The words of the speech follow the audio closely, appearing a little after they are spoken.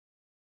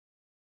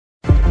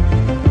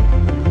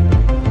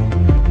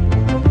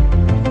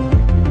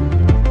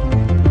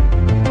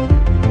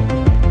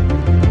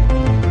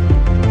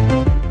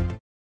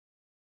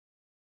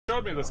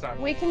this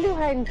time. We can do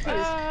hide and seek.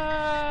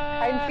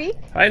 Hide and seek?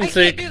 Hide and seek.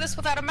 I can't do this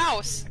without a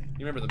mouse.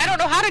 You remember the I don't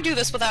know how to do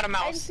this without a Hide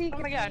and mouse. seek. Oh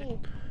my god. Me.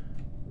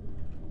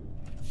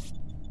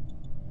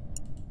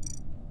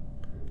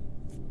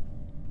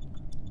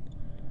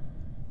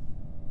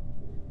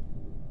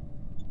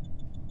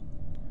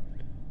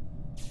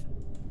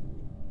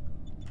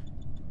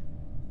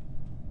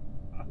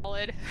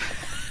 Solid.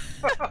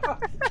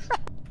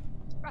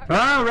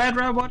 Ah, Red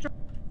Rob, watch out!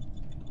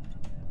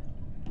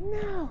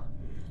 No.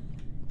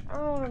 I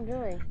don't know what I'm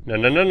doing. No,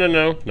 no, no, no,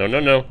 no, no, no,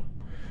 no.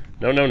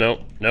 No, no,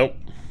 no. Nope.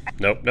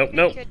 Nope, nope,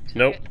 nope.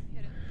 Nope.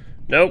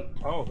 Nope.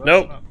 Oh, that's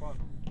Nope. not fun.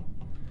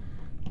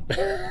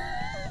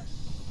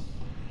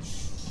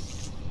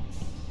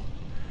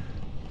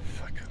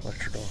 Fuck,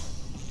 electrical.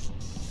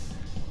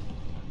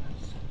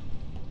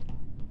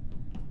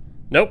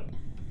 Nope.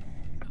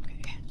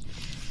 Okay.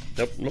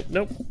 Nope, nope,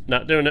 nope.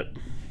 Not doing it.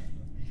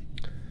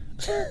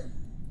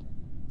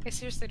 I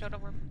seriously don't know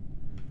where.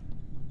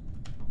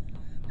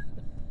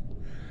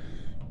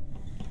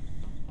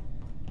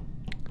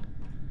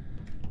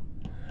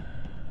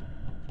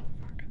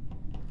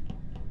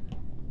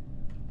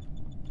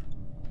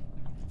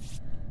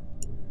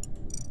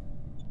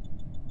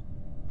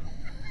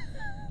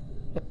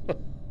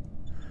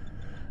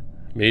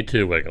 Me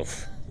too,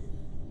 Wiggles.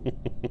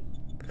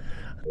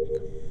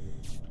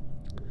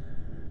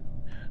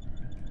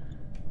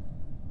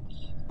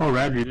 Oh,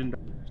 Red, you didn't.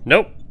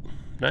 Nope.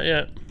 Not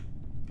yet.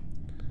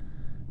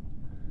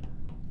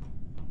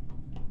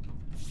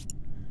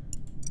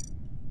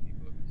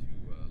 Go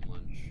to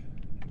lunch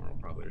tomorrow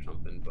probably or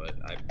something, but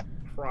I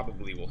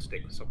probably will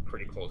stick so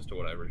pretty close to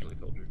what I originally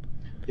told you.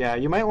 Yeah,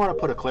 you might want to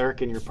put a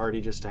cleric in your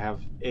party just to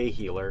have a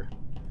healer.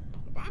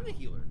 I'm the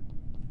healer.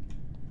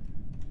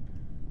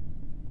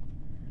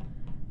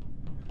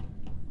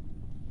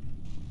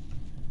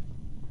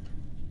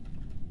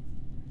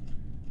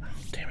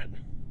 Damn it.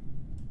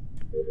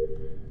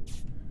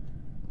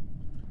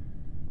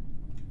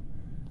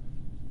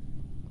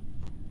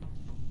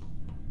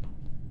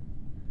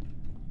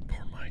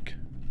 Poor Mike.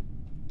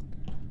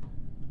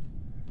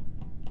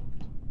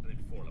 I think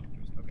 4 level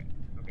juice. Okay.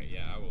 Okay,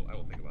 yeah, I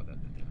will think about that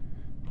then,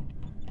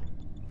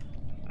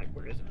 yeah. Like,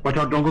 where is it? Watch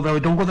out! Don't go that way!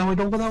 Don't go that way!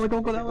 Don't go that way!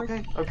 Don't go that way!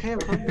 Okay, okay, I'm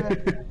coming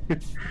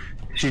back.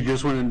 She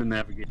just went into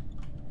navigate.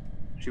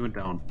 She went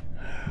down.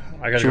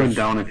 I gotta She go. went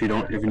down if you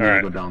don't. If you need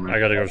Alright, to go down there. I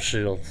gotta go to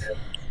Shields.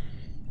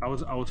 I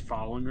was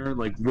following her,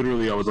 like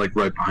literally. I was like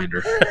right behind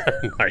her.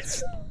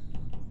 Nice.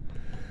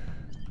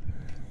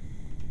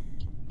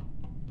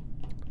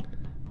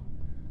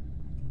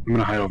 I'm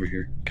gonna hide over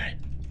here. Okay.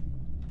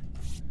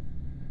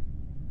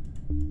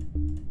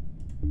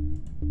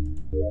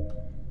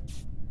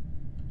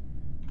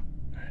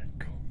 Alright,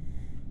 cool.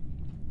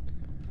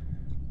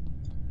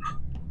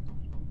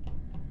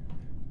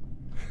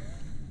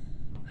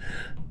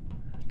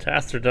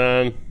 Tasks are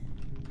done.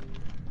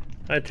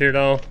 Hi,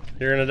 Teardoll.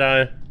 You're gonna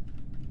die.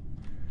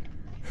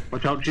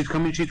 Watch out! She's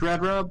coming. She's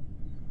Rad Rob.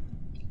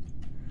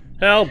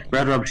 Help!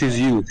 Rad Rob, she's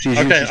you. She's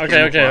you. Okay, She's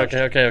okay, okay,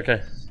 camouflaged. okay, okay,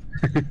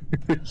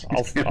 okay. She's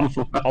I'll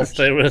camouflaged.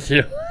 stay with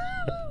you.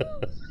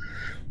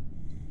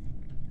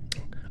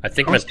 I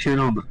think my How's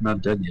Teardoll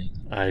not dead yet?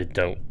 I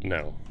don't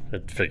know.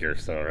 It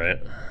figures though, right?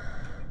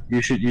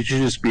 You should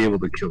just be able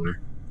to kill her.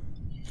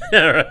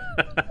 Yeah, right.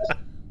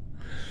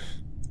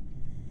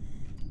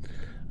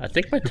 I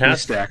think my If we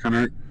task. stack on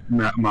her,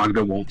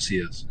 Magda won't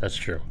see us. That's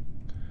true.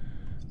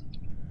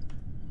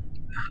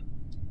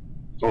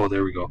 Oh,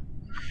 there we go.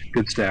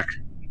 Good stack.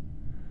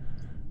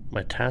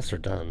 My tasks are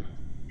done.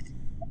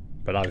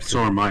 But obviously, So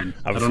are mine.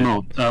 I obviously-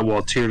 don't know.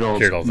 Well,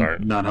 Teardolls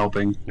aren't. not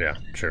helping yeah,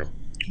 true.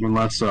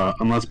 unless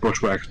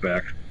Bushwhack's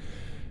back.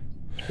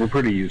 We're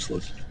pretty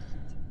useless.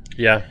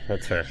 Yeah,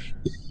 that's fair.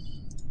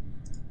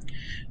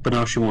 But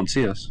now she won't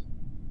see us.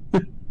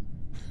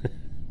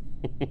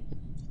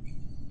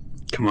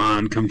 Come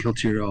on, come kill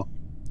Teardoll.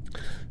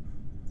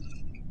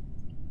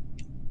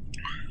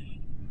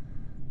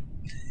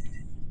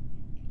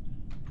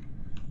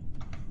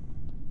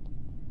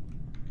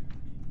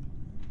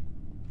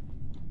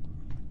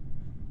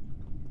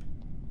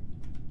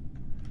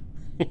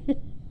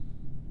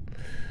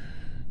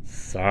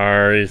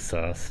 Sorry,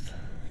 Sust.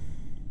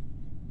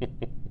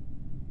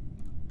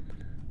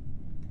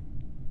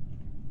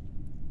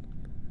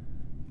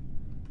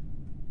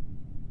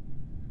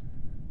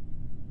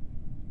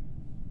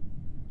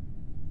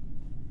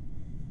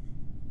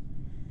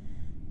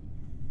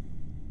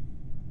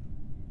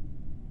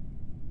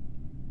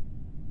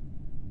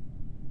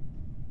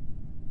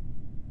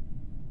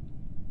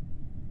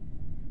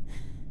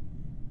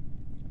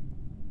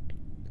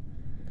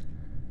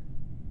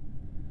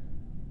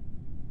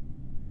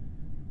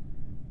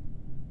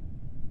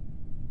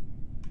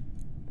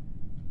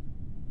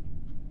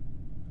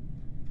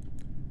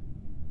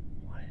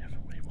 Why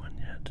haven't we won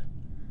yet?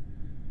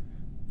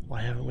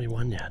 Why haven't we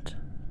won yet?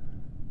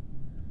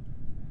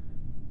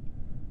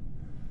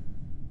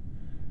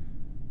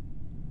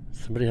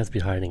 Somebody has to be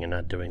hiding and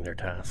not doing their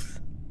tasks.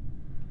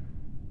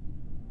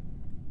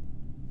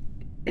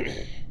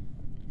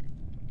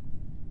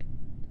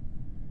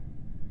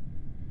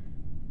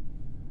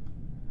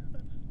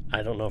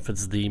 I don't know if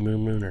it's the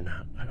Moon or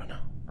not. I don't know.